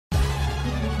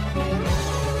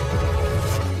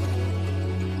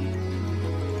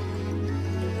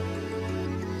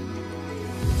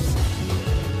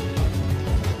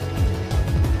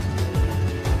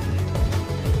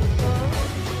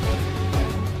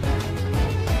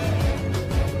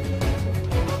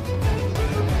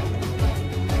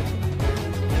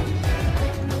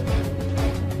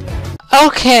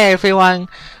Okay, everyone,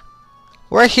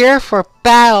 we're here for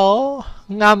battle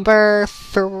number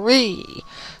 3.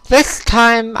 This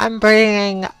time, I'm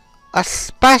bringing a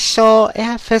special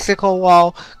and physical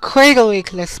wall cradling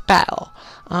this battle,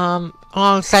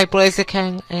 alongside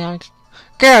Blaziken and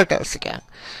Gyarados again.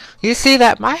 You see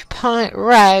that my opponent,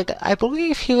 Red, I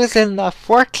believe he was in the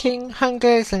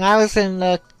 1400s and I was in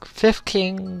the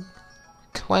 1520s,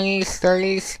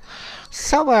 30s.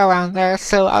 Somewhere around there,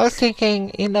 so I was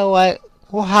thinking, you know what,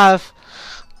 we'll have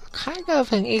kind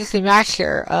of an easy match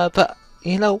here, but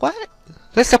you know what?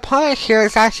 This opponent here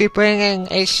is actually bringing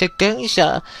a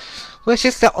Shedinja, which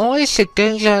is the only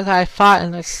Shedinja that I fought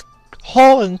in this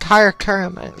whole entire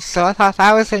tournament, so I thought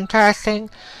that was interesting.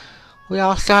 We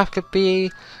also have to be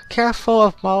careful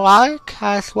of Melodic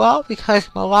as well,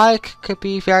 because Melodic could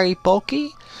be very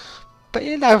bulky, but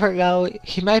you never know,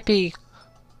 he might be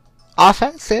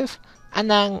offensive. And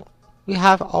then we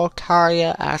have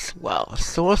Altaria as well.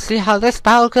 So we'll see how this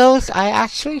battle goes. I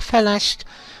actually finished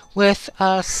with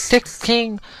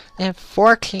 16 and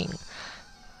 14.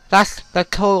 That's the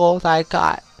total that I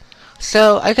got.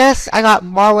 So I guess I got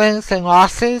more wins than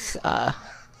losses.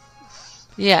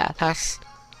 Yeah, that's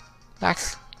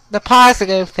the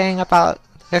positive thing about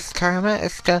this tournament,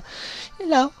 is to, you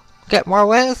know, get more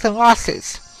wins than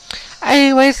losses.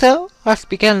 Anyways though, let's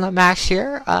begin the match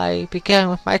here. I begin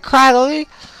with my Cradily.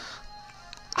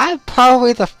 I'm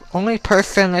probably the only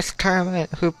person in this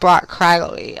tournament who brought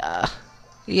Cradily.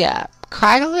 Yeah,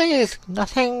 Cradily is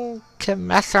nothing to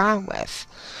mess around with.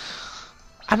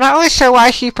 I'm not really sure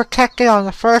why he protected on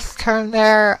the first turn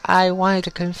there. I wanted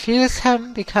to confuse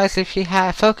him, because if he had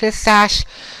a Focus Sash,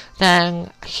 then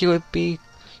he would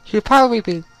probably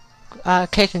be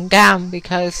taken down,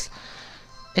 because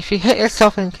if you hit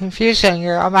yourself in confusion,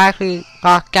 you're automatically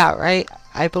knocked out, right?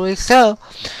 I believe so.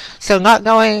 So not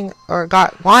knowing or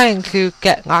not wanting to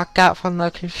get knocked out from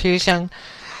the confusion,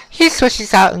 he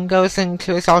switches out and goes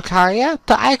into his Altaria,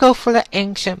 but I go for the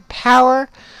Ancient Power,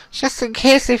 just in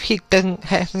case if he didn't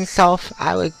hit himself,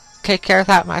 I would take care of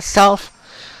that myself.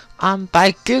 But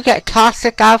I do get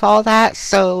Toxic out of all that,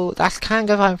 so that's kind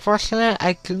of unfortunate.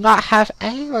 I do not have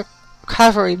any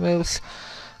recovery moves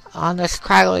on this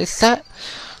Cradily set.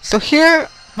 So here,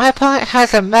 my opponent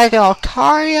has a Mega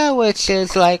Altaria, which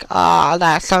is like,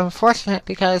 that's unfortunate,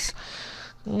 because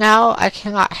now I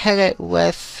cannot hit it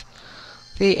with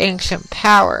the Ancient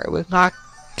Power. It would not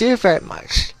do very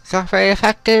much. It's not very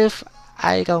effective.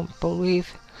 I don't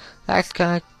believe that's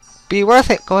gonna be worth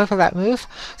it going for that move.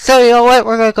 So you know what,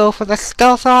 we're gonna go for the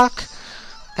Stealth Rock,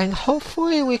 and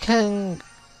hopefully we can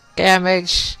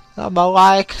damage the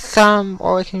Melodic some,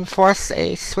 or we can force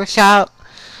a switch out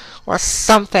or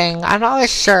something. I'm not really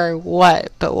sure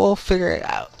what, but we'll figure it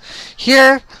out.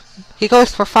 Here, he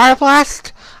goes for Fire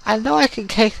Blast. I know I can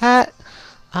take that.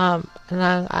 And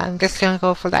then I'm just gonna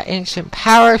go for that Ancient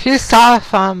Power. If you saw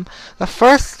from the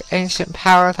first Ancient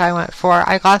Power that I went for,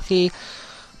 I got the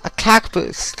attack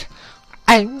boost.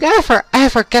 I never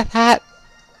ever get that,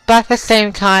 but at the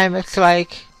same time, it's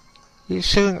like, you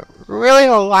shouldn't really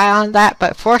rely on that,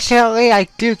 but fortunately I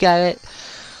do get it,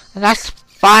 and that's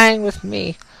fine with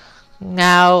me.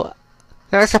 Now,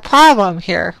 there's a problem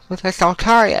here with this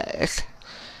Altaria.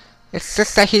 It's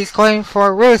just that he's going for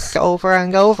a Roost over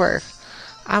and over.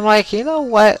 I'm like, you know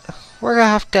what, we're gonna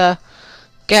have to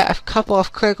get a couple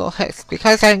of critical hits,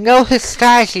 because I know his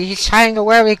strategy. He's trying to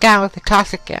wear me down with the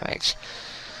toxic damage.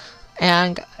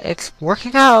 And it's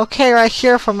working out okay right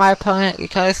here for my opponent,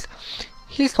 because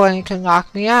he's going to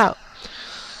knock me out.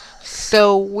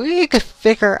 So we need to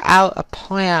figure out a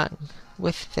plan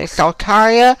with this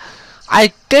Altaria.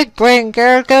 I did bring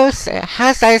Gyarados. It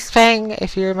has Ice Fang.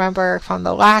 If you remember from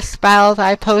the last battle that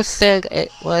I posted,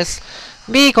 it was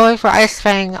me going for Ice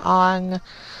Fang on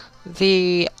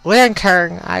the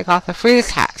Lantern. I got the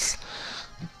Freeze Hats.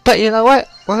 But you know what?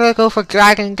 We're going to go for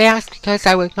Dragon Dance, because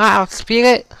I would not outspeed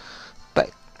it.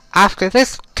 But after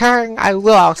this turn, I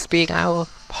will outspeed. I will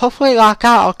hopefully lock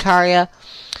out Altaria.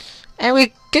 And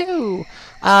we do!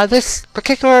 This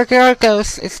particular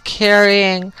Gyarados is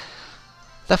carrying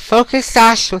the Focus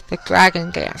Sash with the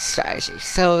Dragon Dance strategy.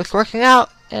 So it's working out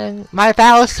in my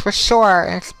battles for sure,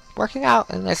 and it's working out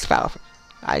in this battle,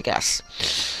 I guess.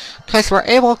 Because we're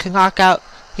able to knock out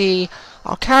the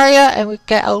Altaria, and we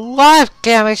get a lot of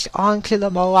damage onto the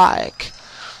Melodic.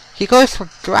 He goes for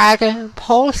Dragon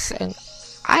Pulse, and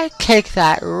I take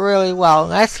that really well.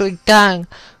 Nicely done,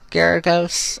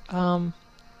 Gyarados.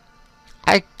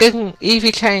 I didn't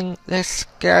EV train this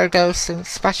Gyarados in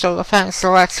special defense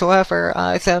or whatsoever.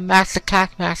 It's a max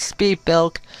attack, max speed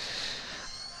build.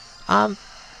 I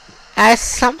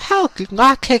somehow did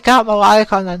not take out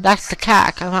Melodic on the next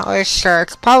attack. I'm not really sure.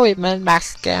 It's probably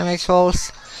min-max damage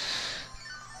rolls.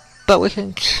 But we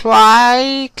can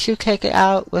try to take it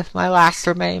out with my last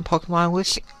remaining Pokemon,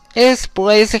 which is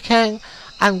Blaziken.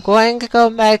 I'm going to go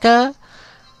Mega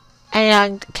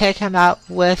and take him out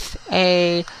with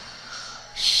a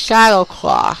Shadow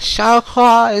Claw. Shadow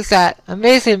Claw is that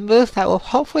amazing move that will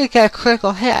hopefully get a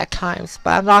critical hit at times, but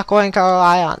I'm not going to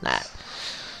rely on that.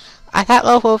 At that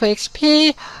level of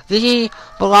HP, the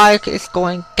Melodic is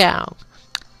going down.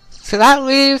 So that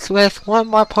leaves with one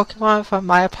more Pokemon from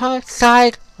my opponent's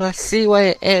side. Let's see what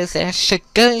it is. And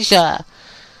Shigunja.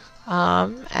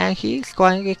 And he's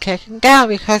going to get taken down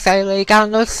because I laid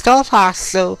down those Stalfos.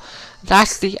 So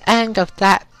that's the end of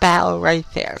that battle right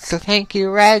there. So thank you,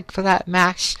 Red, for that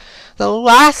match. The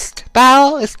last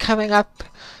battle is coming up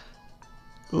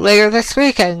later this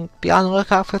week, and be on the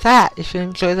lookout for that. If you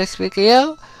enjoyed this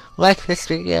video, like this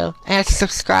video, and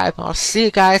subscribe. And I'll see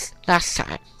you guys next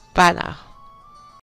time. Bye now.